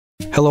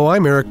Hello,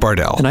 I'm Eric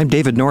Bardal. And I'm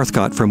David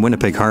Northcott from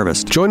Winnipeg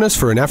Harvest. Join us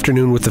for an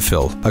afternoon with the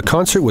Phil, a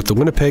concert with the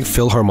Winnipeg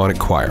Philharmonic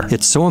Choir.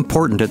 It's so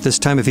important at this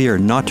time of year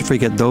not to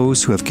forget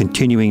those who have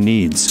continuing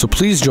needs. So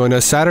please join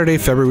us Saturday,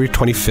 February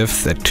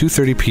 25th at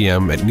 2:30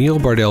 p.m. at Neil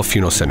Bardal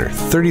Funeral Center,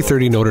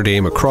 3030 Notre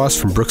Dame, across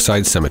from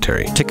Brookside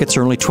Cemetery. Tickets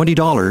are only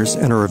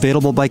 $20 and are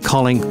available by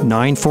calling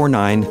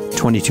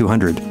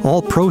 949-2200.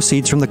 All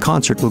proceeds from the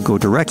concert will go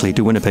directly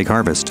to Winnipeg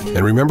Harvest.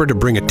 And remember to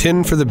bring a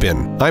tin for the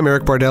bin. I'm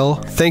Eric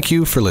Bardal. Thank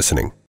you for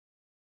listening.